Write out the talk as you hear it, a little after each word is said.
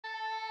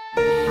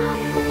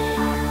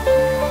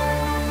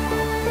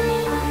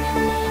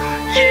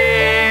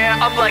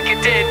like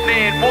a dead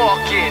man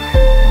walking.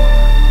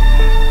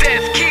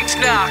 Death keeps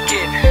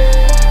knocking.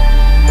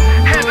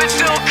 Heaven's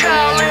still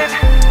calling.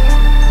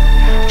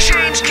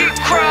 Change keep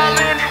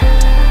crawling.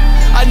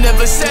 I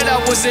never said I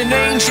was an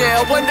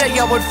angel. One day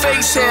I would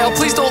face hell.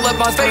 Please don't let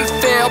my faith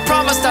fail.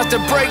 Promise not to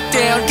break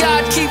down.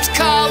 God keeps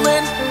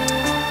calling.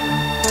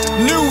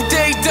 New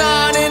day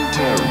dawning.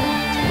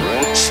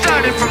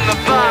 Started from the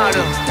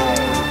bottom.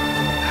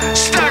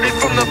 Started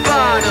from the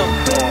bottom.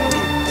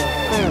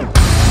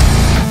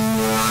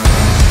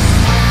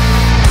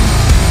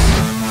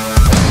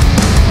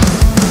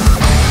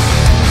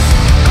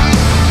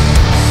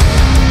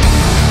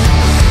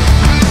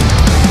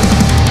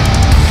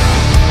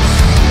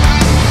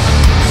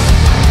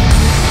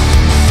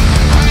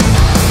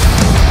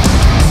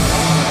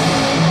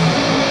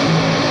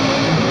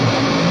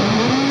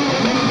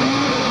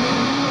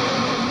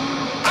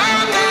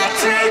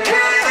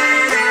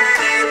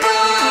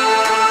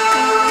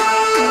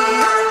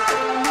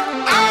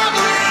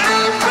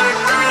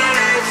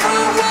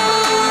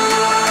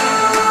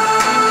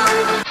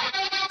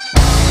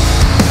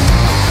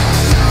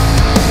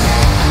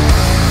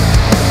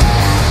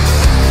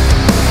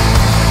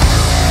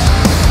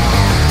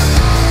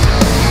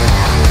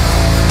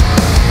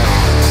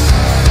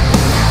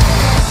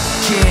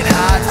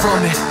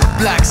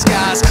 Black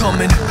skies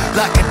coming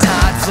like a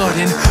tide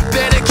flooding.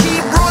 Better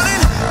keep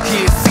running,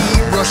 hear feet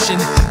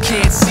rushing.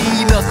 Can't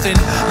see nothing,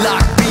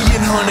 like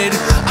being hunted.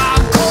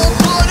 I'm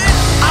cold-blooded,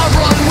 I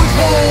run with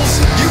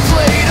wolves. You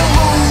play to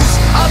lose,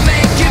 I'm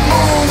making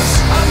moves.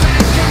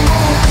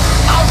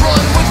 I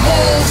run with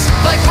wolves,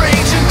 like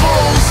raging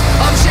bulls.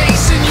 I'm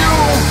chasing you,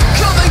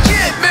 come and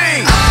get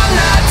me. I'm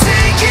not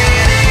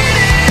taking it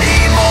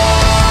anymore.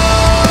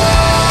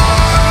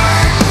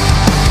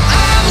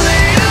 I'm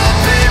laid up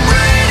and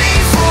ready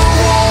for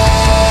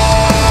war.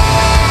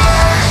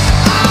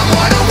 I'm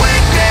wide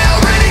awake now,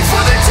 ready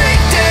for the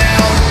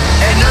takedown.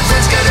 And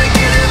nothing's gonna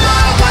get in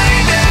my way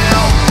now.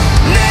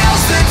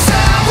 Now's the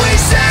time we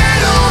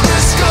settle the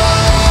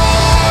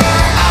score.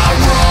 I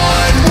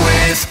run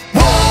with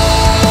wolves.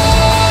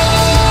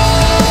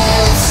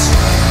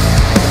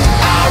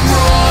 I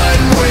run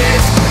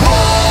with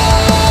wolves.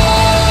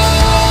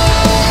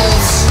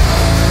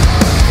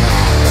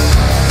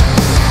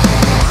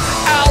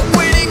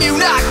 Outwitting you,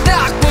 knock,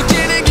 knock, we're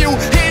getting you,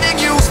 hitting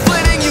you,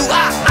 splitting you,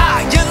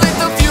 you lit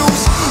the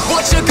fuse.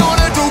 What you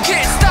gonna do?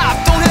 Can't stop,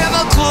 don't have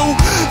a clue.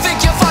 Think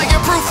you're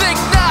fireproof, think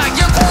not,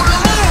 you're for to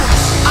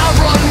lose. I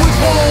run with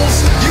wolves,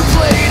 you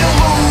play to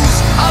lose.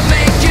 I'm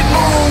making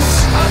moves.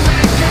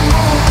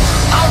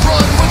 I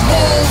run with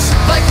wolves,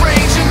 like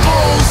raging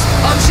bulls.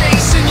 I'm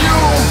chasing you,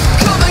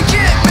 come and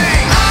get me.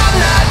 I'm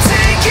not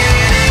taking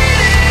it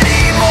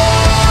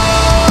anymore.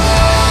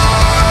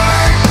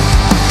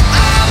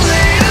 I'm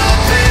laid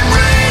up and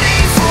ready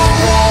for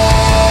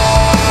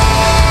war.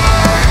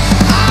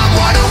 I'm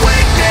wide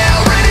awake now,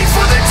 ready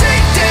for the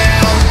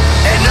takedown.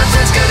 And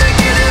nothing's gonna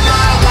get in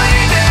my way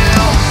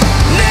now.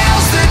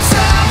 Now's the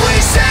time we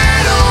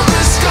settle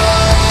the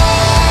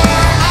score.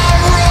 I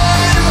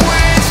run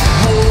with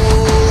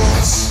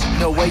wolves.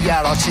 No way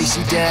out, I'll chase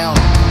you down.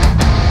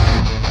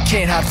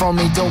 Can't hide from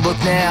me, don't look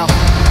now.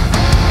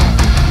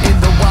 In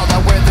the wild I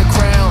wear the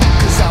crown,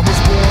 'cause I was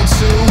born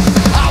to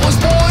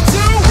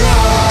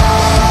run.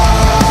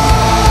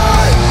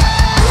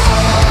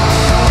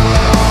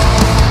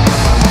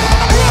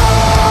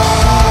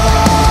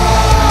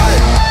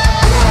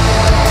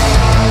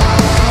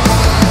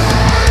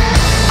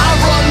 I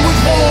run with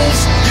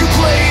wolves, you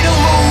play to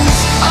lose.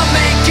 I'm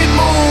making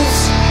moves.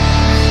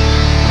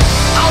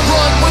 I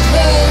run with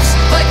wolves,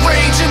 like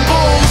raging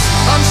bulls.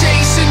 I'm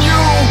chasing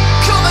you,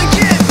 come and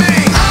get me.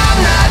 I'm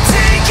not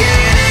taking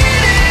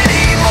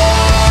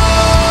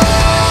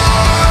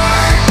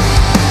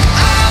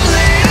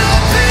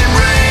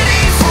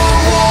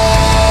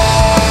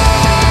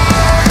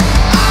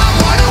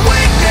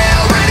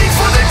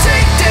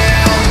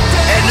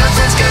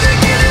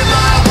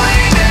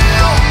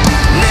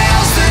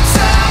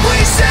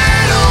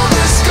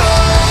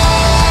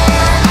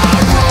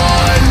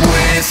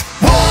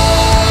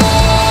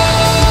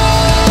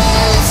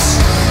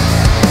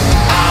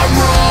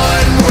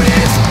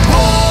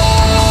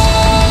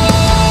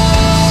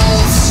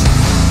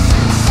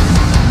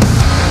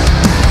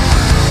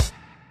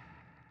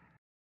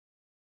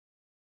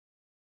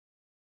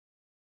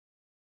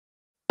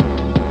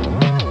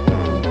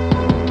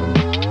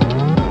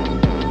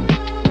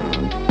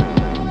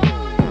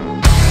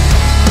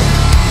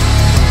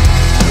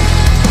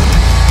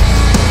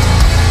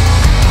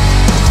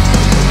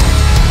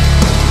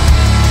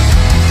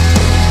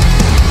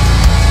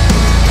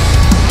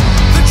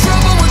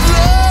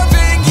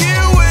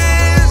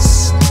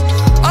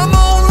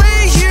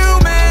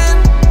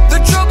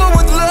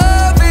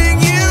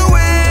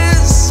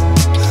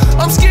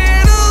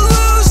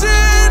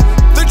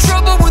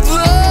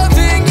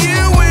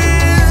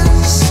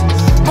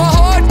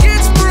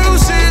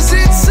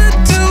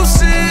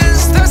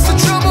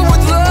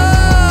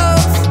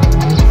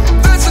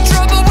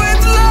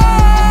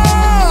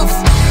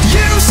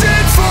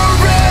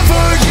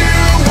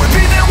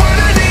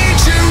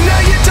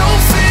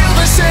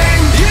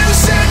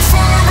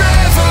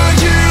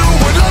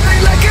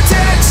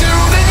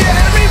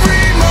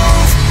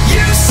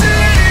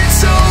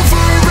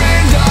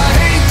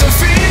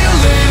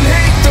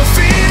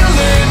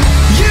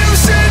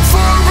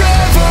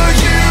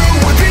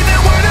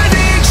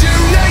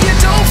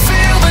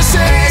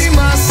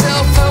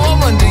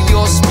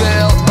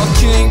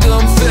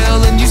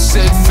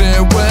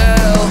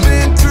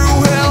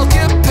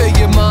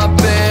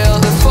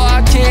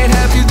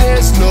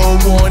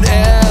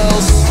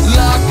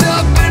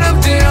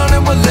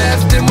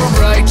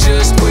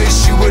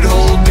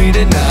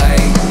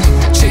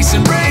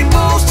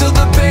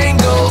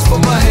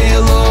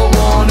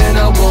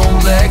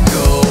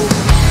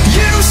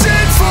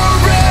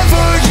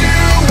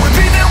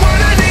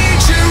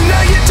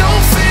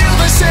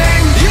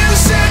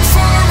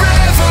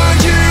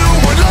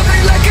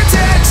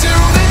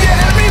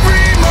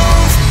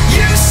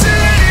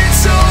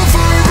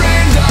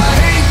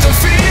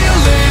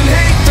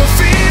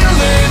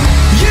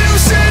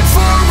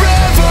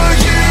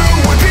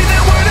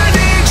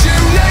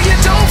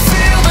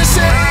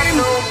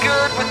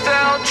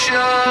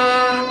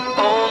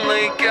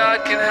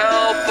that can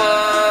help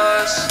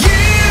us. You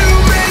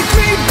make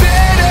me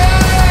better.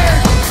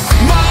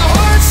 My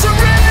heart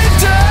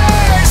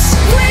surrenders.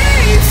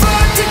 We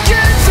fought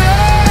together.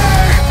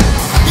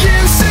 You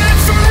said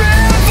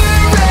forever,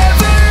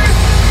 ever.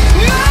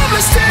 No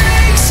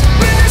mistakes,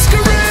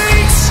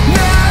 masquerades,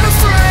 not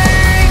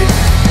afraid.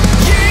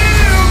 You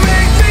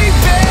make me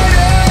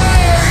better.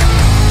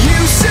 You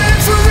said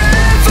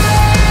forever.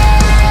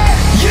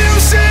 You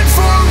said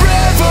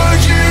forever.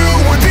 You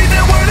would be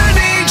there when I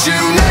need you.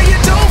 Now you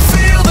don't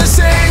feel the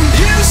same.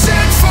 You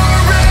said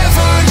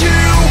forever. You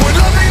would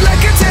love me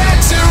like a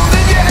tattoo.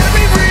 Then you had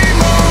me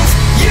remove.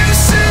 You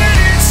said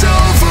it's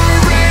over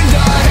and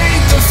I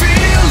hate the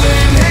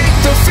feeling, hate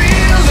the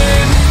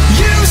feeling.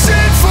 You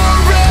said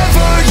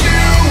forever. You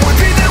would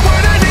be there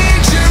when I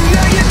need you.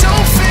 Now you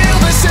don't feel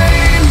the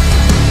same.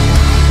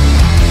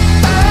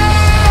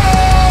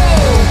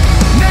 Oh,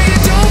 now you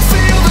don't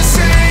feel the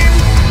same.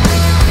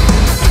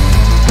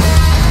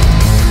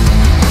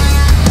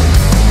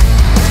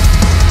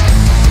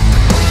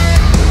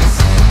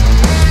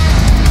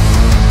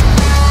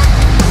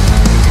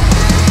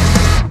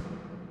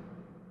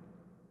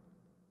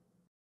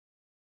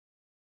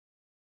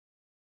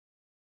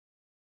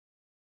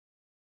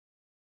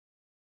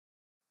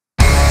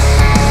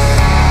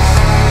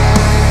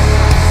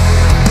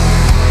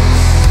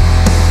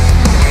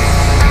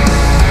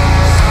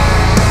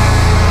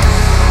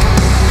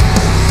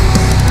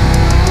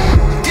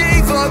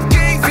 Gave up,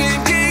 gave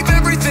in, gave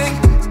everything.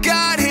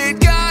 Got hit,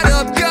 got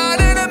up, got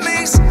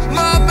enemies.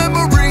 My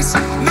memories,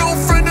 no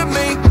friend of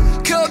me.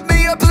 Cut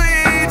me a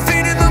bleed,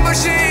 feeding the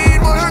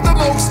machine. What hurt the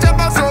most? At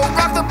my throat,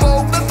 rock the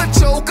boat, left the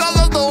choke all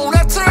alone.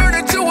 I turned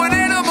into an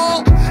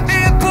animal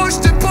and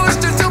pushed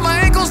until my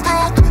ankles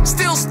broke.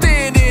 Still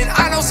standing,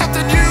 I know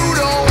something you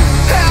don't.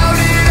 How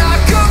did I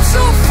come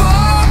so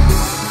far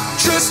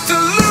just to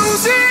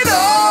lose it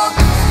all?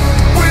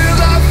 Will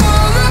I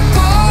fall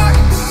apart?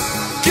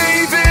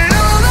 Gave it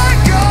all I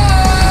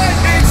got.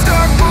 It's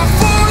dark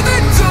before the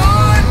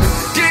dawn.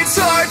 It's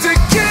hard to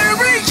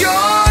carry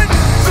on.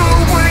 The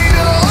way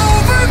to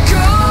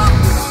overcome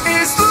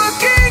is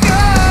looking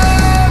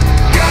up.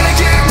 Gotta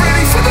get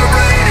ready for the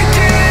rain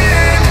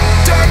again.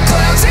 Dark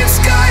clouds and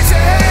skies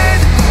ahead.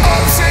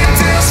 Ups and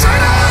downs, try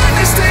to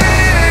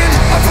understand.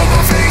 I put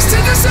my face to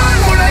the sun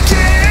when I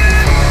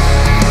can.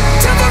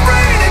 Till the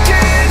rain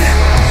again.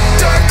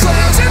 Dark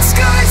clouds and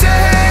skies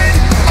ahead.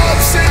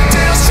 Ups and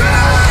downs, try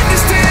to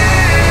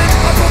understand.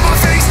 I put my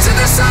face to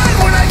the sun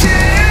when I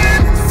can.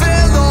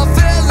 Fell off,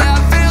 fell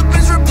out, failed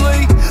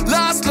miserably.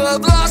 Lost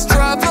love, lost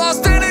drive,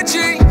 lost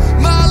energy.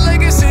 My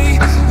legacy,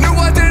 new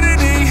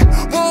identity.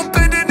 Won't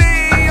bend a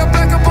knee. I'm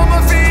back up on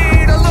my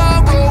feet. A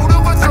long road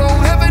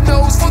overthrown. Heaven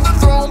knows for the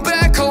throne.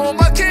 Back home,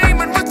 I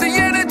came in with the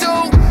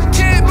antidote.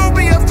 Can't move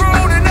me, I've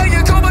grown and now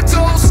you're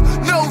comatose.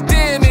 No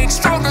damage,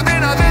 stronger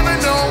than I've ever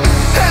known.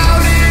 How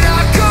did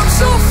I come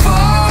so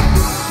far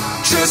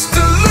just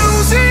to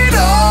lose it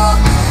all?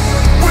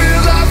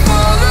 Will I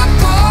fall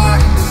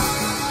apart?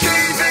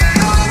 Gave it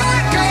all I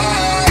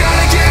got.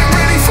 Gotta get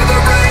ready for the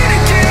rain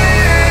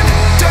again.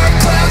 Dark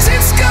clouds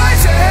and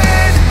skies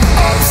ahead.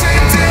 Ups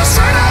and downs,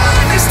 try to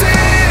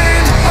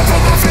understand. I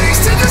put my face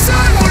to the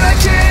sun when I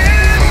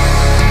can.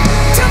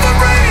 Till the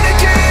rain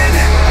again.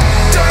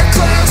 Dark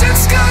clouds and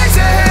skies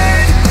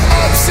ahead.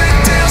 Ups and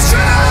downs,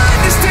 try to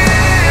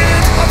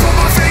understand. I put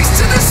my face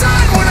to the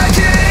sun when I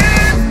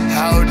can.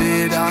 How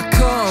did I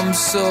come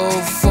so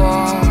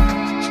far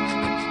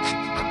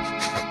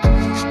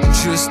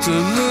just to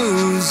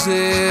lose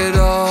it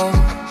all?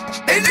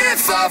 And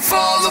if I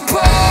fall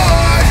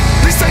apart,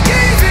 at least I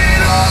gave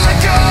it all I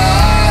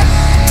got.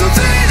 Till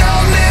then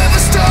I'll never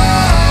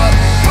stop,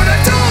 but I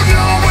don't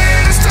know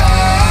where to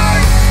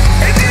start.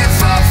 And if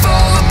I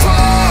fall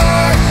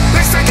apart, at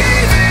least I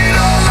gave it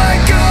all I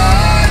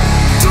got.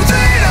 Till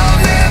then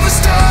I'll never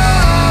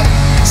stop,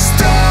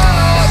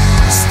 stop,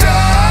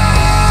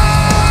 stop.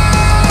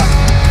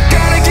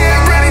 Gotta get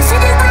ready for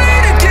the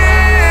rain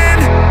again.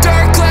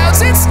 Dark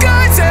clouds and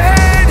skies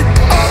ahead.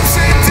 Ups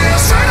and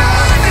downs, try to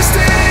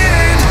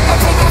understand. I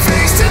put my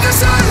face to the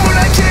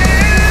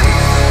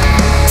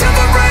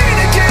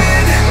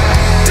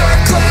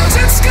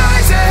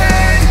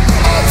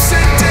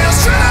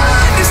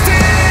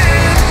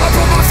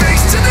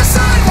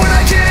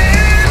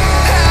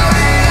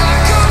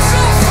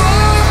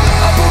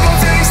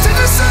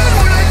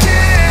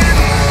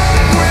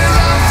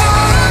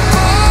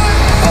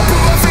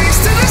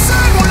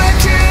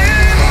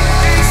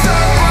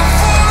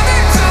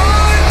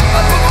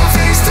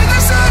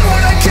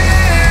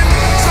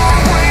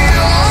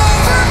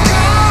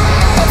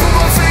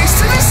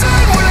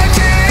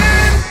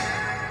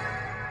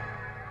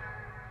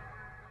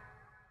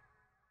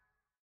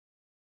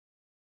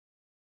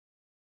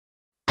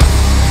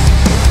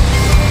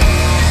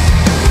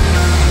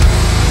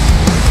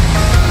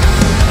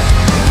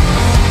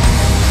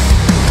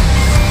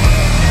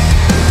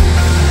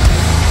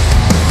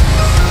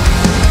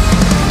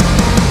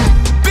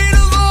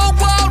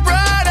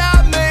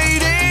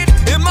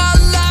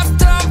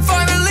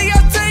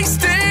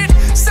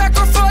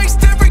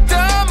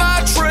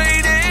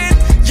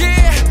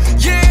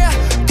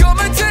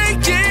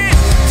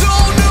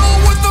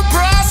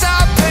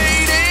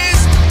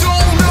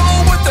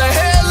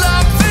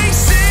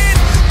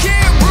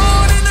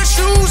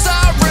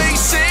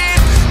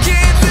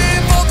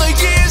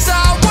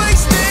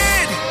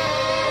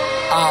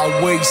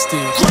I wasted.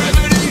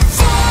 Gravity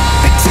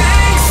falls. It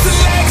takes the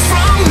legs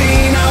from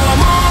me, now I'm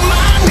on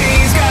my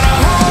knees, got a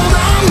hold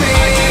on me.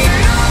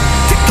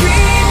 To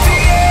keep the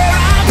air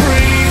I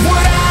breathe,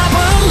 what I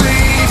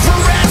believe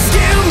will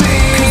rescue me.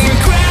 'Cause when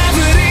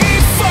gravity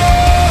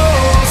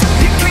falls,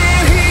 you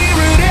can't hear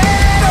it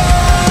at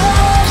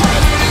all.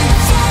 Gravity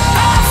falls.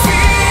 I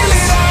feel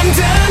it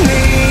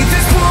underneath,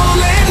 it's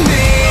pulling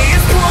me,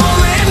 it's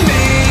pulling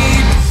me.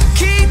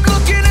 Keep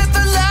looking at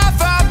the life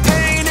I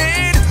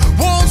painted.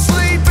 Won't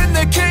sleep in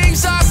the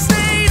caves I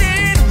stayed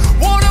in.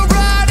 Wanna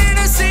ride in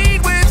a seat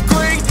with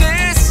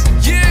greatness.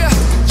 Yeah,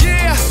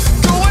 yeah,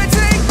 go and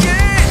take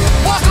it.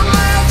 Walk a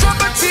mile, drop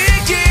a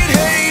ticket,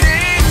 hate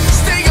it.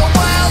 Stay a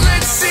while,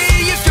 let's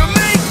see if you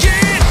make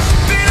it.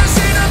 Been a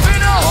sinner,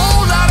 been a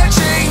whole lot of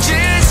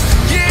changes.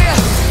 Yeah,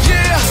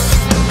 yeah,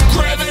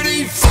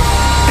 gravity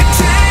falls. It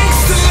takes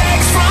the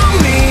legs from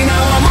me,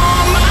 now I'm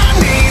on my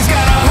knees,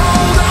 got a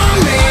hold on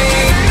me.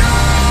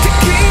 To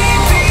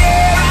keep the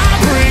air I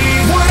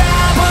breathe, what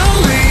I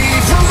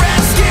believe will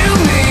rescue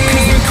me.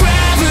 'Cause when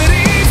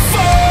gravity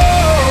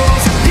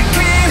falls, you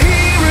can't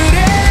hear it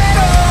at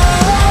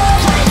all.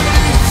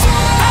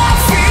 I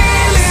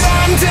feel it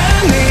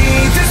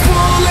underneath, it's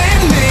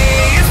pulling me,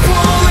 it's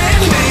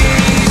pulling me.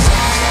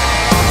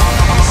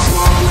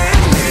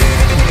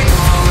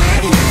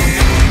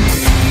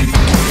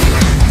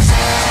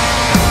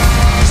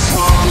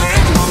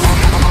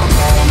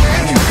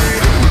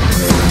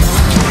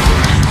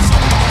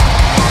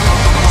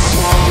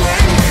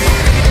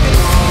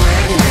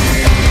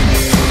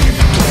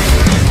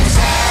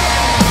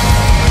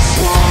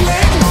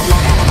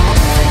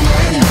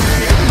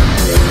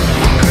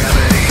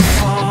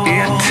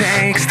 It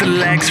takes the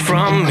legs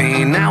from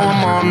me, now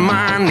I'm on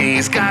my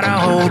knees, got a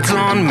hold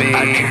on me.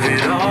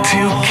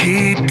 To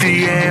keep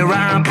the air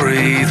I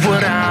breathe,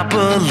 what I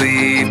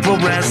believe will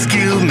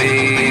rescue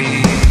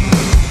me.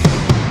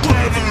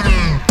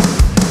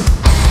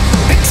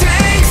 It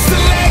takes the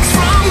legs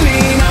from me,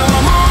 now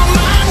I'm on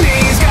my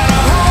knees, got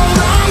a hold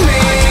on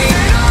me.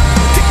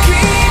 To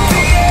keep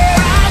the air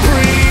I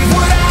breathe,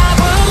 what I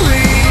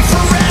believe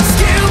will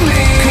rescue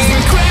me. 'Cause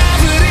when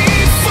gravity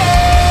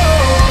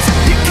falls,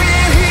 you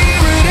can't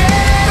hear it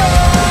at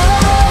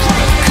all.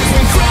 'Cause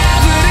when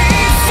gravity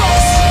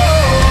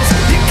falls,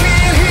 you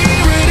can't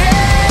hear it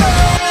at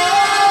all.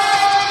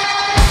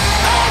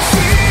 I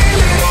feel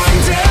it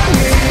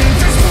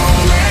underneath, it's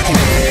pulling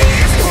me,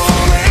 it's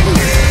pulling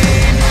me.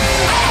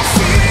 I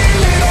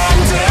feel it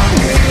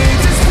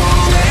underneath, it's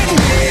pulling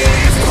me,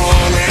 it's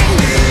pulling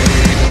me.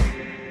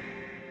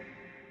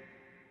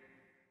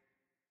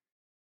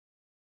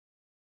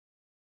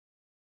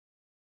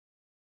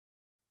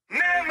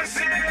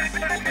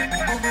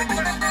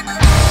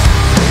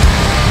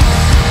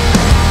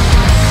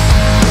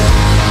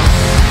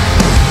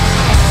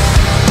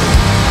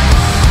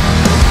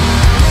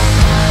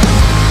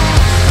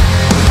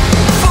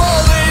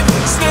 Falling,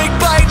 snake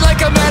bite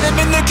like I'm Adam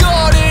in the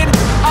garden.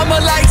 I'm a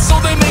light, so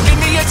they're making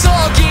me a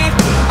target.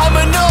 I'm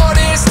an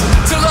artist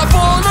till I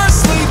fall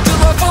asleep,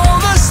 till I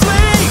fall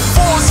asleep.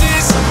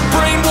 Forces,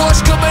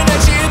 brainwash coming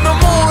at you in the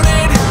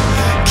morning.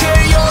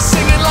 Chaos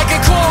singing like a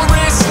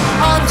chorus.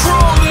 I'm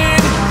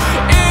crawling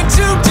in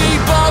too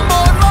deep, I'm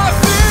on my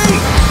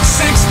feet.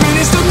 6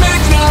 minutes to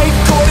midnight,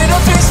 caught in a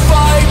fist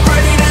fight,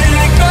 ready to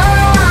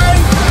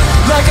ignite.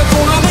 Like a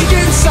thorn on the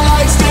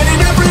inside,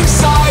 standing at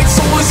ringside,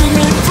 soul is in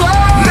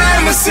mid-flight.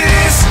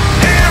 Nemesis,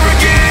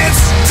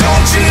 arrogance,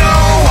 don't you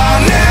know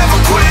I'll never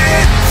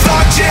quit?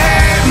 Thought you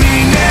had me,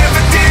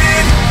 never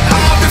did.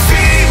 I'll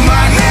defeat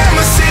my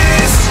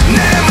nemesis,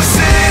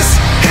 nemesis,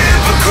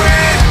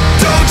 hypocrite.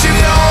 Don't you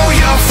know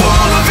you're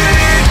full of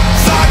it?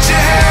 Thought you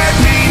had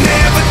me,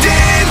 never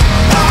did.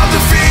 I'll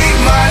defeat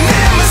my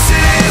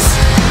nemesis.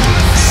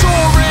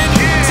 Soaring,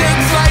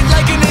 take flight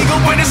like an eagle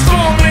when it's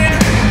storming.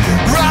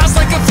 Rise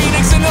like a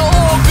phoenix in the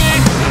orbit.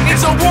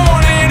 It's a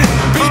warning.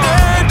 Be the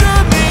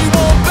enemy,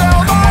 won't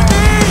bow my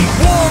knee.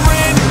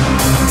 Warring,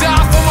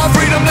 die for my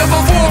freedom, never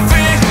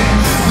forfeit.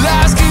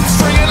 Lies keep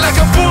stringing like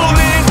a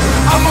bullet.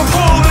 I'm a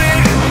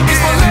bullet.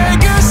 It's my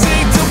legacy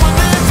till we're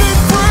living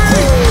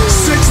free.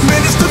 6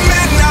 minutes to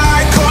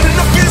midnight, caught in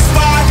a fist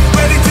fight,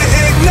 ready to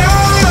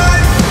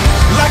ignite.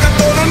 Like a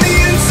thorn on the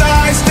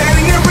inside,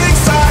 standing at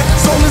ringside,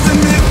 soul is in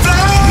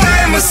mid-flight.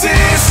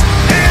 Nemesis,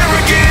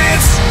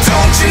 arrogance,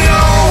 don't you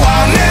know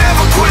I'll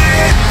never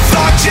quit?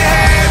 Thought you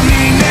had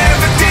me,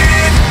 never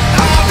did.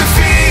 I'll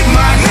defeat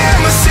my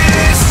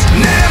nemesis,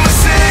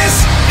 nemesis,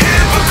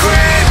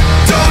 hypocrite.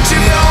 Don't you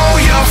know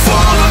you're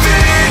full of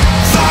it?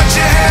 Thought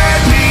you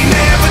had me,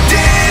 never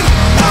did.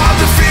 I'll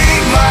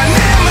defeat my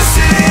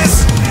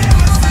nemesis.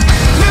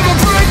 Never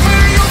break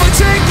me,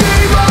 overtake me,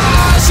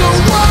 rise, so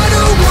wide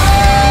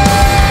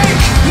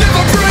awake.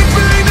 Never break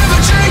me, never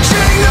change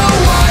me, no,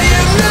 I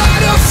am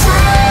not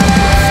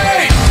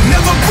afraid.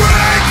 Never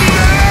break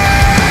me,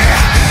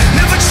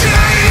 never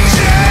change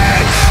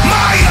it.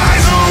 My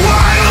eyes are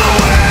wide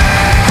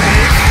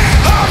awake.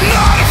 I'm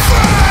not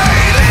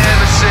afraid.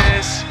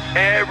 Nemesis,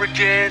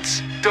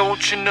 arrogance,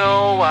 don't you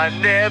know I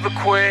never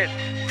quit?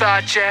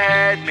 Thought you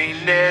had me,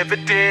 never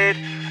did.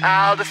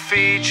 I'll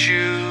defeat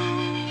you.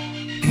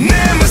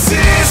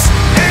 Nemesis,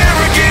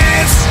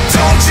 arrogance,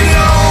 don't you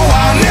know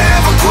I'll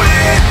never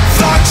quit?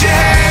 Thought you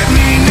had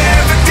me,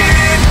 never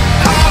did.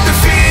 I'll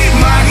defeat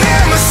my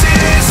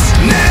nemesis.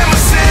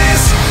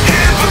 Nemesis,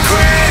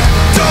 hypocrite,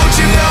 don't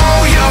you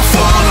know you're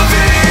full of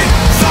it?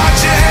 Thought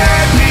you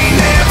had me,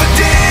 never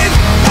did.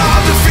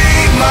 I'll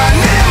defeat my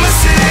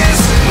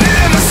nemesis.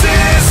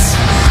 Nemesis,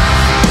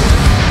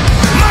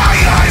 my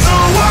eyes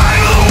are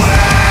wide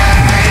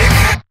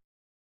awake.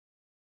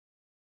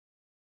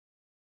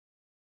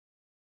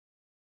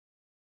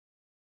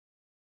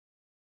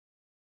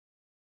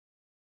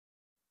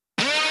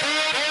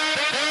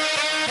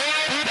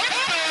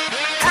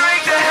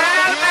 Break the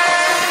habit.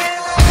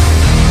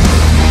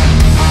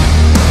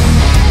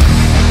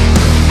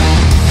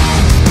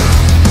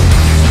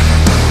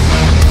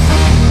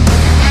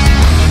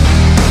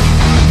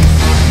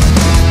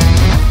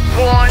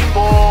 One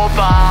more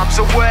bombs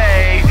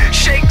away.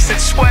 Shakes and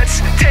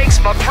sweats, takes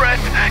my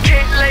breath.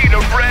 Can't lay to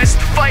rest,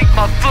 fight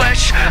my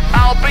flesh.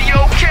 I'll be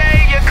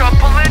okay, a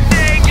couple of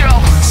days, yo.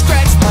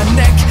 Scratch my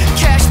neck,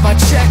 cash my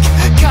check.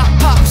 Cop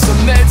pop some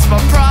meds, my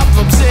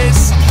problems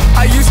is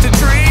I used to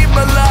dream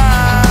a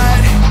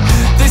lot.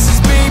 This is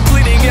me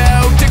bleeding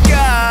out to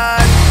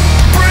God.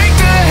 Break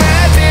the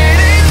habit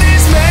in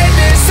this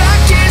madness, I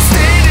can't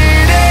stand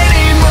it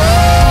anymore.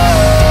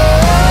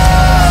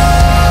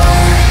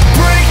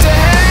 Break the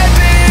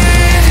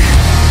habit,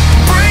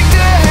 break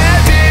the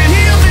habit,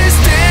 heal this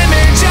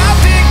damage. I've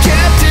been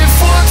captive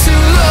for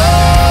too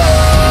long.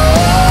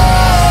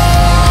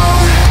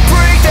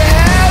 Break the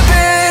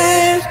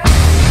habit.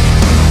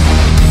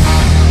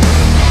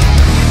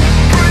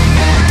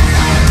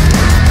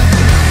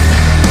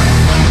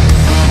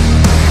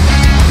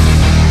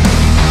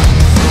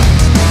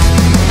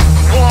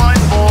 One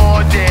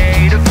more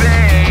day to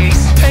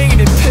face pain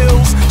and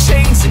pills,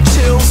 chains and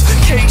chills,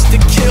 cage to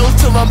kill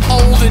till I'm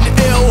old and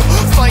ill.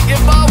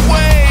 Fighting my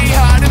way,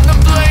 hiding the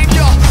blame,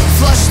 yo.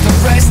 Flush the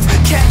rest,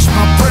 catch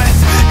my breath,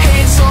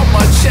 hands on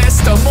my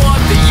chest, I'm on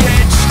the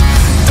edge.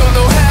 Don't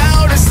know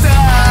how to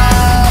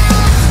stop.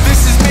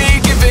 This is me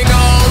giving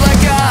all I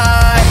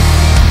got.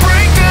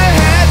 Break the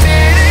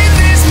habit in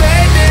this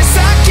madness,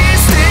 I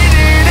can't stand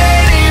it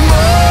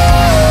anymore.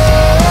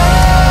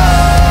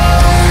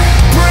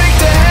 Break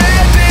the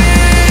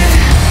habit,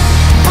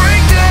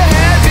 break the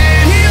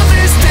habit, heal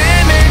this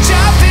damage.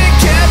 I've been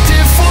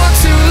captive for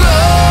too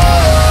long.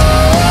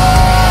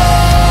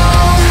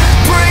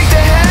 Break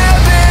the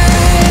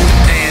habit.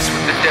 Dance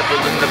with the devil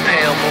in the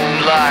pale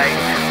moonlight.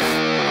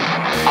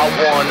 I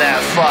won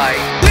that fight.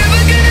 Never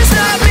gonna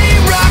stop me,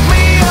 rock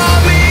me,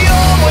 haunt me,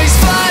 always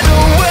find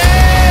a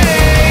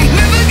way.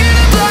 Never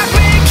gonna block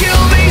me,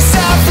 kill me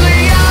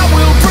softly, I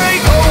will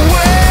break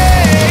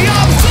away.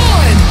 I'm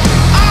done,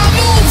 I'm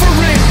over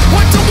it.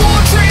 Went to war,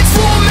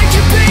 transform, make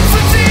you pay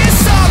for this.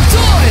 I'm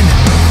done,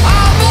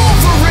 I'm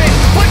over it.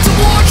 Went to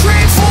war,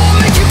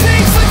 transform, make you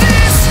pay for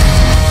this.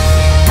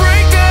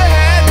 Break the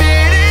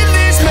habit in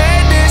this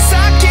madness,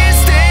 I can't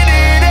stand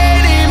it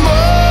anymore.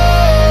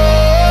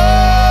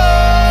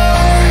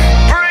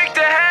 Break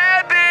the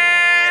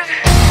habit,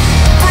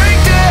 break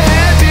the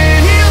habit,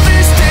 heal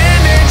this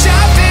damage.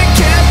 I've been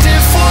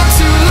captive for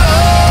too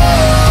long.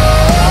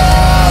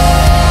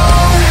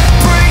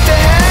 Break the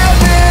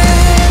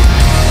habit,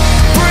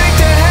 break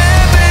the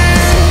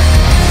habit,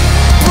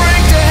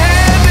 break the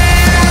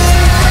habit,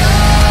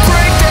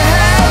 break the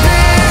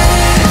habit,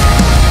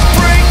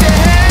 break the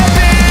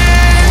habit.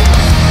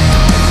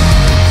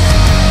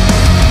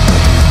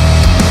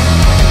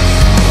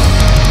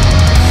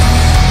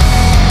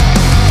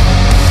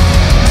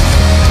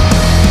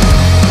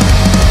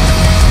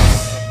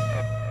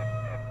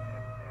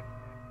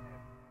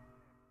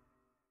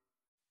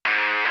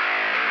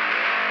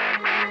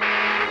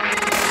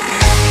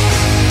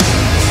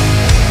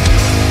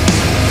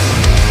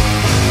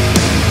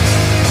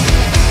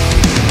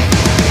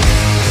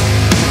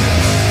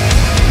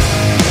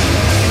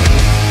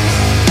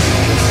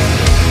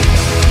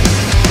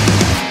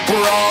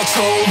 We're all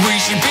told we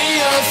should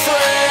be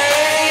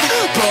afraid,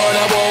 but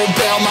I won't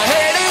bow my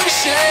head in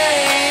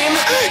shame.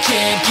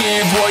 Can't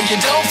give what you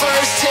don't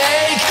first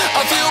take.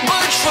 I feel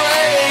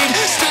betrayed,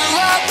 still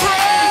I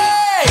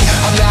pray.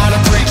 I'm not a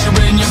preacher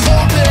in your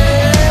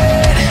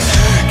pulpit.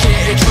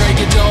 Get a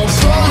trigger, don't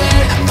pull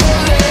it,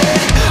 pull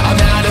it. I'm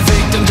not a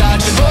victim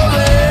dodging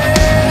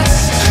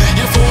bullets.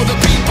 You're for the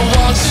people,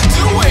 want to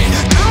do it,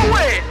 do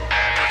it.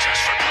 They'll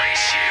just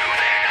replace you,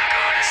 they're not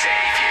gonna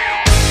save you.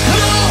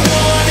 No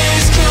one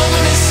is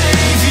coming to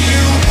save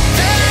you.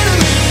 The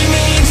enemy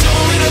means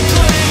only to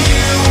play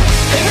you.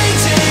 And they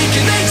take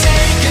and they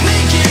take and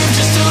they give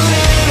just a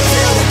little.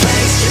 They'll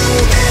replace you,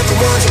 never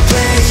want to play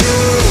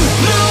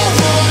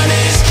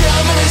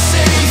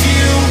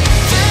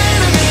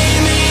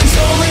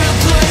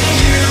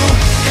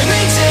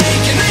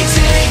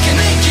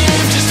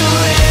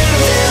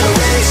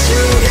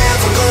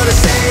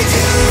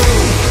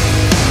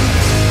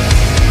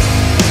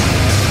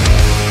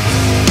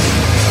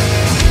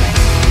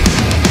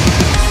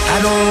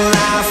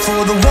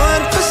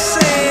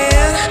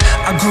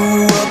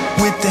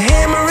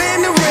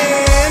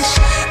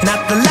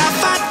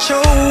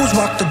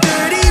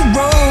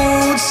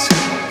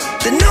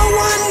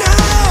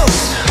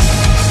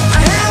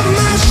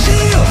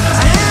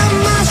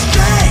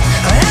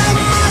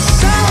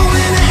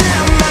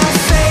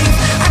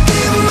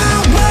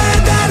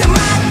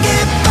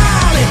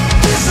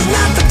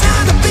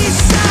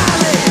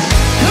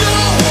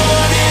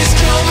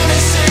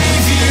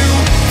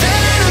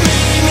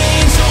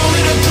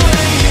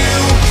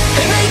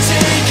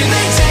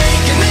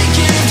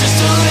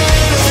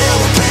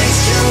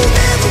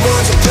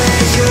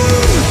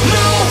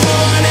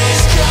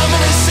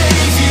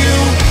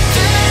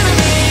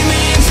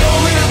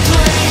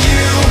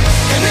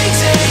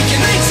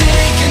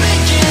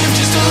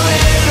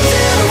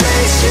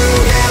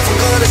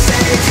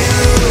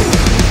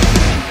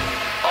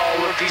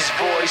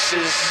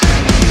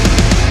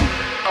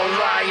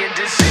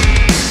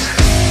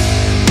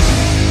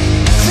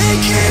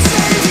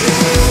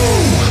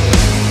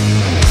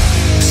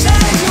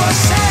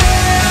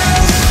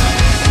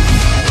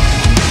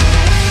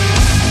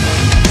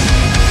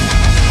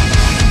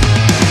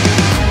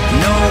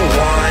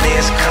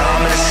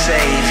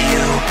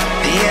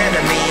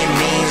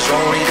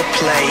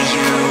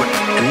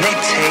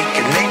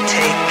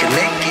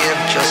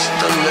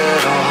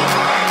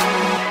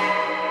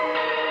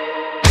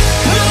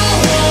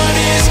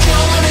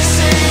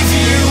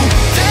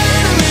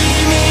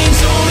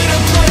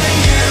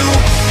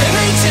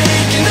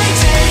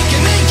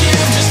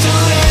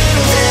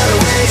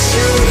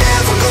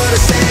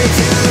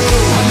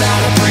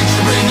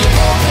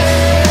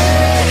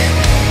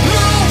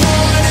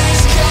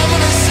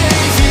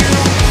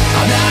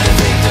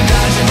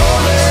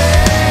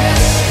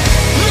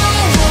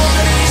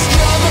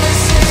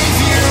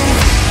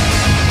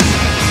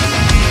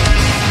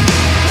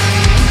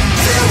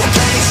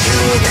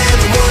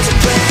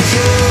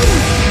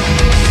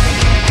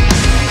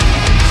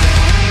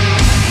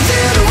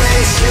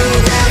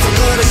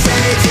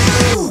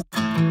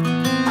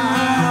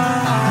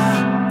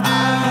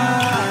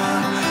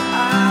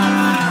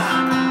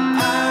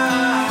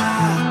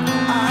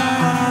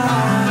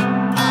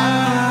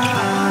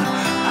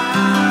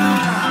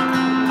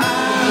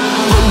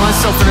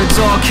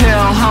dark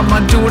hell. How am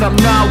I doing? I'm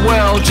not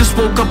well. Just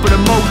woke up in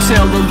a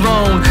motel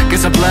alone.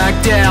 Guess I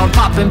blacked out.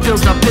 Popping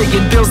pills, not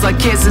paying bills. I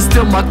can't sit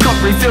still, my cup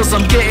refills.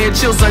 I'm getting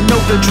chills, I know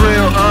the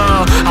drill.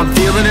 I'm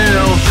feeling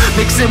ill,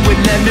 mixing with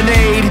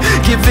lemonade,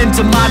 giving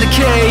to my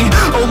decay.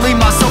 Only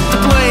myself to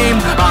blame.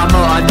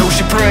 I know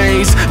she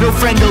prays. No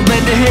friend to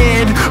lend a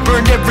hand.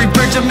 Burned every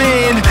bridge I'm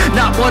in.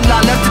 Not one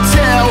lie left to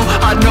tell.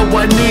 I know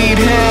I need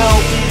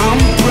help.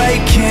 I'm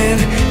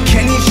breaking,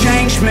 can you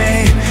change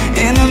me?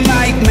 In a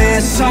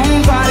nightmare,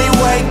 somebody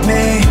wake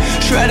me.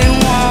 Treading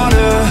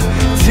water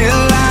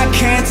till I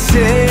can't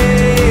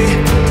see.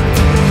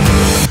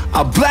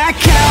 I black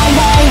out,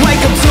 won't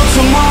wake up till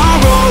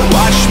tomorrow.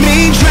 Watch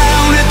me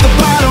drown at the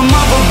bottom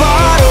of a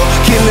bottle.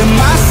 Killing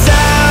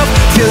myself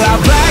till I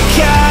black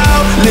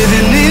out.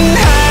 Living in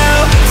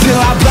hell till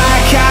I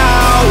black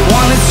out.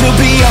 Want it to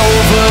be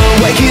over,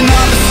 waking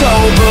up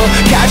sober.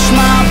 Catch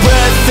my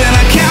breath and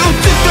I count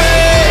to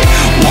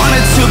 3. Want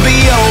it to be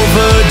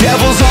over,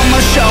 devil's on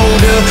my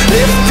shoulder.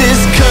 Lift this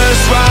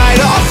curse right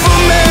off of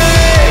me.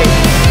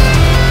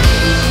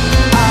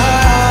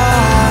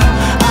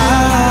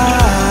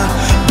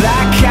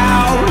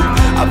 Blackout,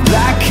 I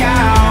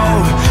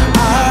blackout.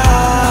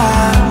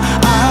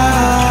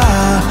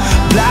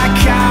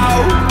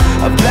 Blackout,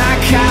 I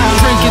blackout.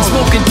 Drinking,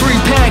 smoking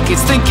 3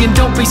 packets, thinking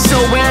don't be so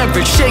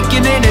average.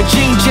 Shaking in a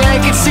jean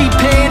jacket, see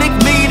panic,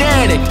 mean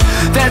addict.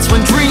 That's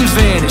when dreams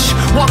vanish.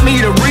 Want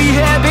me to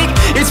rehab it?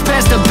 It's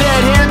past a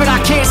bad habit, I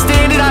can't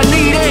stand it, I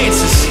need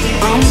answers.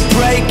 I'm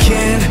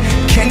breaking,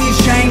 can you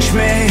change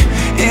me?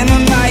 In a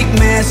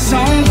nightmare,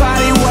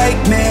 somebody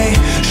wake me.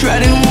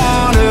 Treading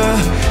water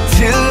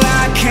till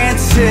I can't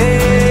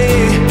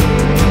see.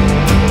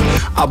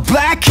 I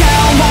black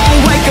out, won't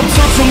wake up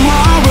till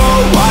tomorrow.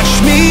 Watch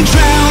me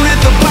drown at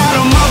the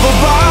bottom of a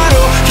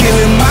bottle.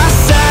 Killing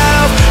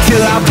myself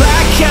till I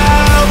black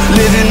out.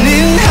 Living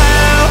in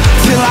hell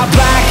till I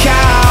black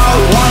out.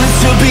 Want it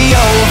to be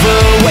over,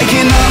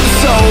 waking up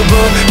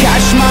sober.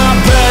 Catch my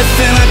breath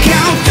and I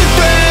count to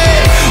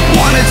 3.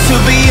 Want it to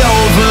be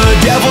over,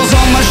 devil's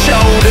on my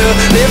shoulder.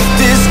 Lift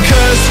this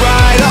curse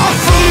right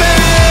off of me.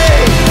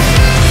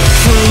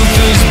 Truth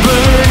is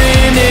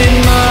burning in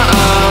my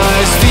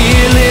eyes,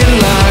 feeling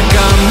like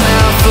I'm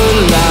half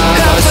alive.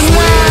 I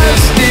swear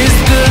this is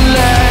the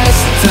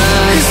last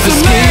time.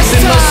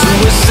 Escaping my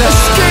suicide.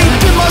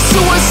 Escaping my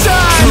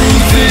suicide.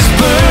 Truth is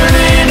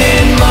burning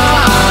in my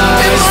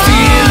eyes,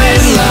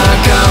 feeling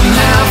like I'm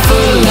half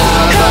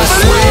alive. I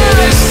swear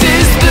this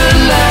is the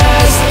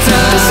last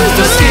time.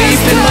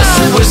 Escaping my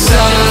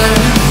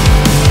suicide.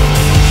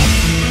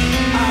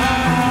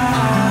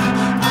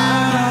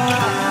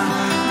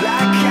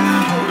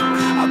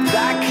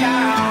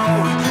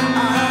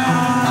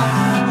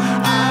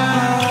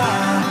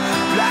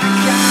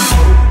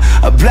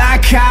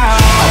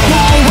 Blackout, I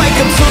won't wake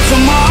up till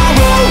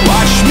tomorrow.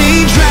 Watch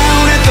me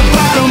drown at the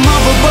bottom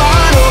of a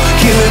bottle.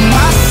 Killing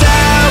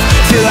myself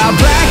till I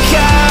black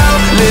out.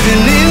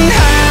 Living in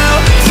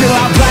hell till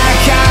I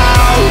black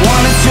out.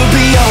 Want it to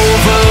be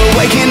over,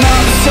 waking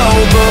up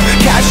sober.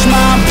 Catch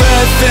my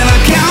breath and I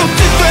count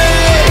to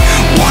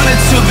 3. Want it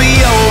to be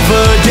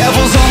over,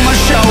 devil's on my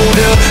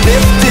shoulder.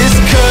 Lift this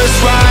curse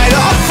right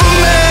off of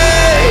me.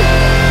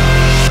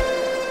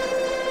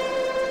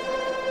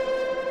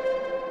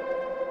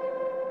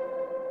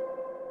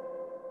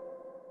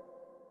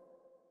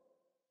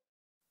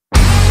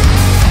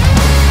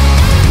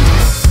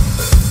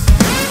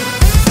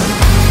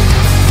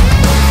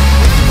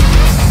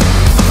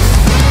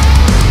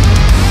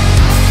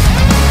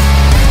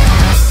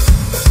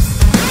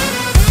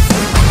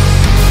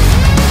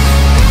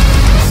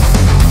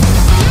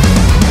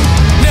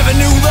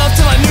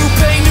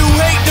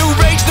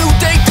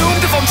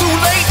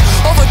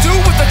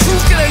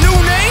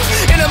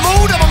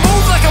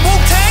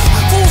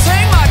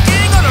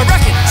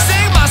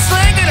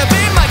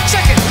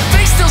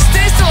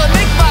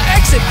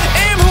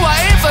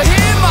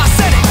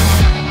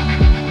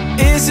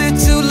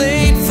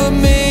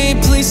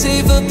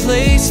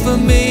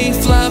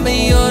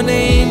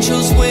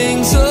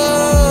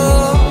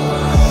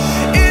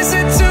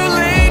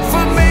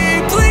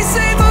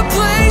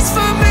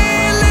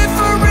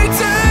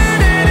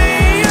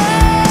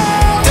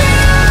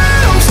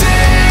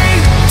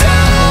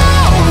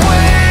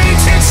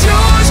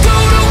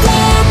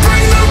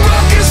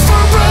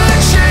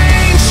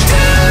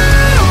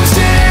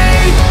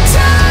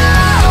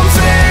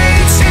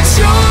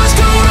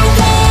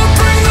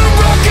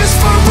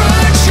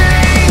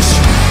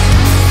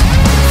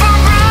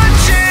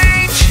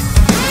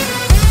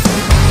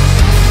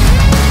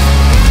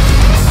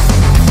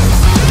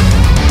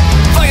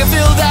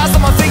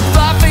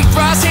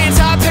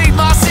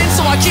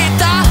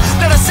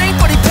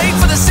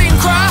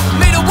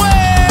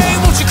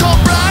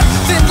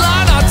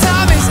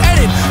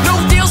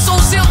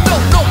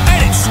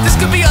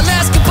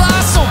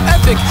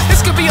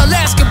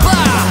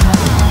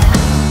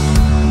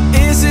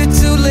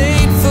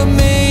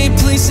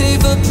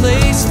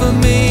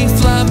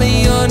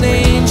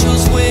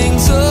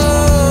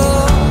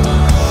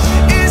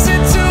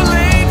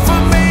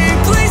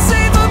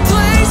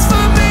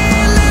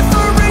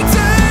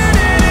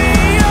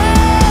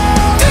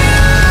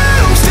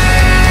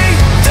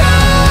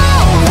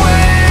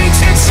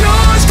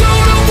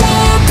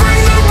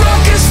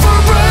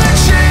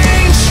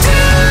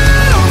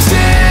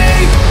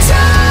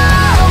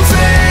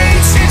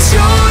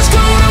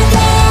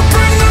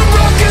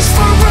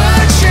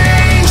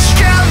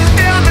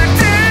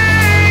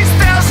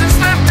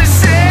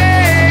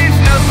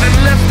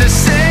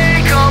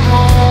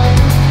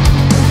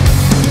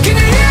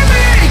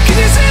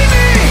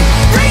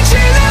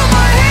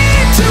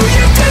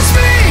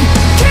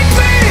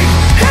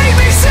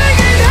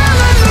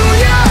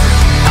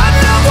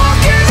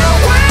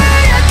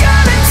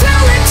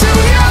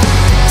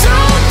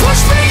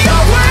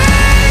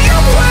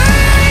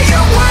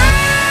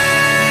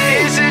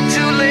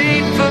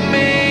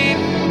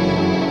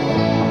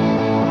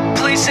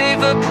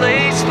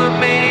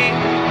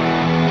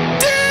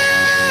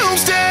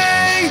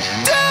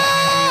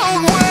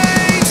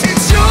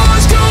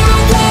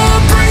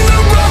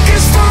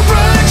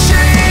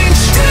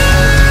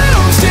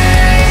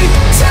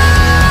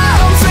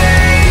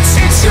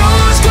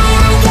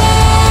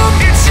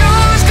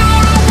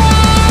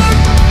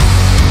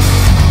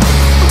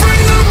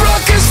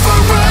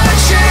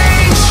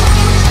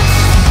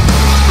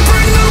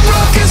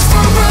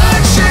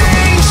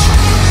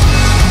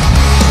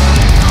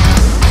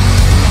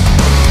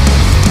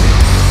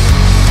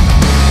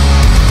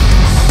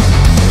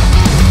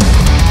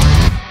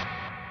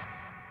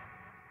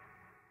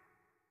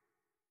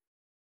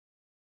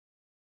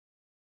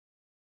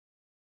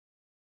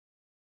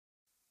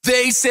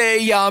 They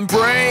say I'm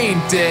brain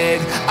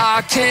dead,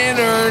 I can't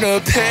earn a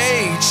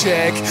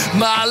paycheck.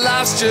 My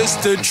life's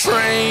just a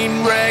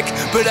train wreck,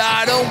 but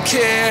I don't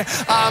care,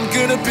 I'm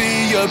gonna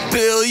be a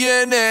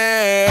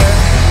billionaire.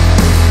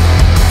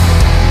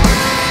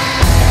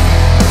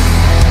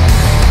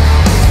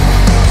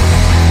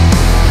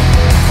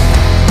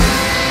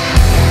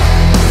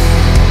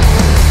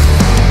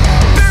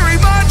 Bury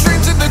my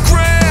dreams in the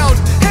ground,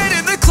 head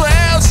in the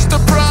clouds, just a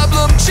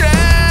problem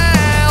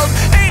child.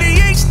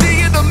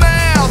 ADHD in the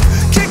mouth,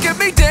 kicking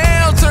me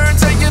down,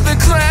 turns out you're the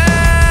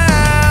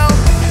clown.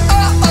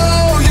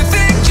 Uh-oh, you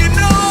think you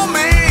know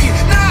me?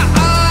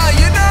 Nah,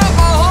 you're not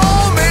my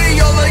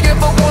homie. All I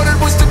ever wanted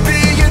was to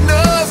be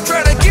enough,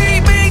 try to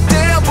keep me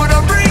down, but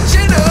I'm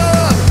reaching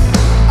up.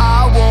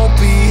 I won't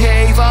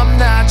behave, I'm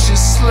not your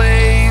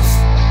slave.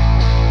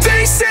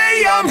 They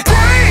say I'm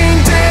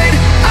brain dead,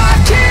 I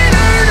can't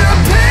earn a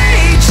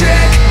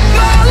paycheck.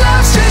 My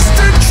life's just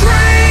a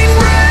train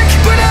wreck,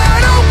 but I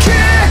don't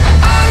care,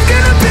 I'm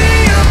gonna be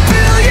a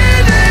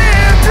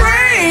billionaire.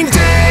 Brain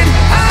dead,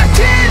 I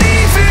can't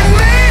even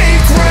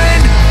make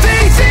rent.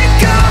 They think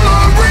I'm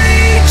a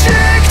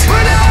reject,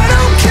 but I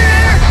don't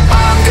care,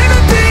 I'm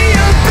gonna be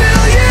a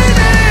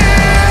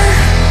billionaire.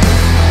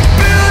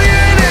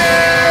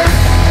 Billionaire,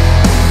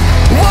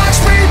 watch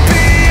me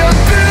be a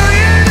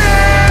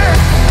billionaire.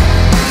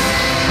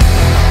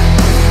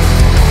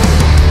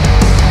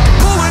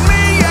 Pulling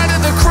me out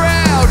of the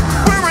crowd,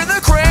 wearing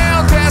the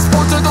crown,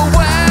 passport to the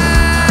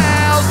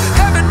wild.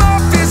 Having my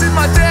fears and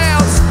my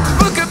doubts,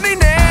 look at me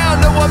now,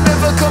 no I'm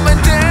never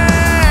coming down.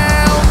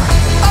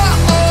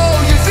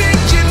 Uh-oh, you think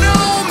you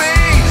know me?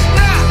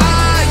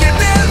 Nah, you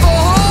never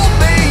hold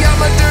me.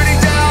 I'm a dirty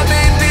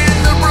diamond in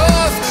the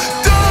rough,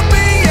 dug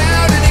me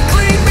out and he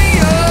cleaned me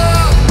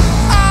up.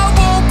 I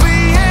won't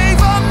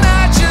behave, I'm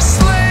not your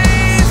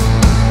slave.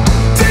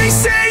 They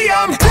say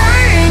I'm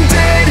brain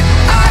dead,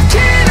 I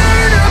can't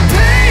earn a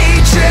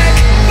paycheck.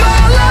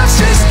 My life's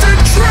just a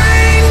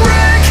train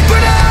wreck,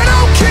 but I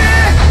don't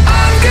care,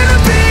 I'm gonna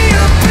be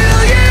a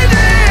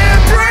billionaire.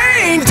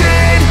 Brain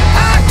dead,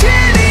 I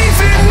can't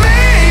even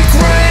make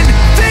rent.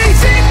 They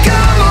think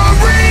I'm a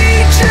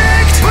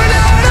reject, but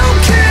I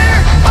don't care,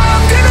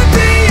 I'm gonna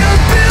be a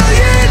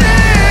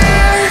billionaire.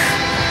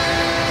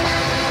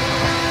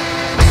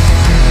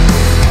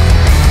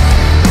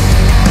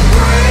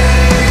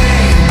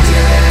 Brain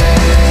dead,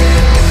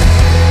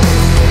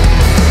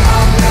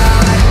 I'm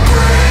not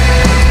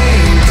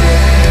brain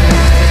dead.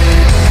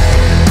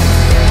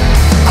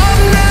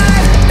 I'm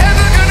not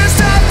ever gonna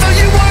stop, though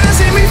you wanna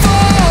see me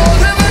fall.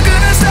 Never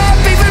gonna stop,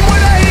 even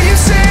when I hear you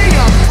say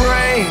I'm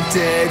brain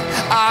dead.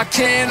 I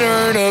can't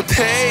earn a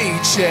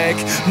paycheck.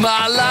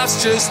 My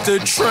life's just a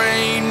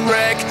train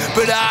wreck,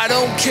 but I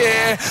don't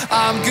care,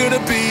 I'm gonna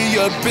be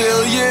a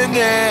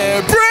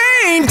billionaire.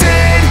 Brain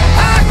dead,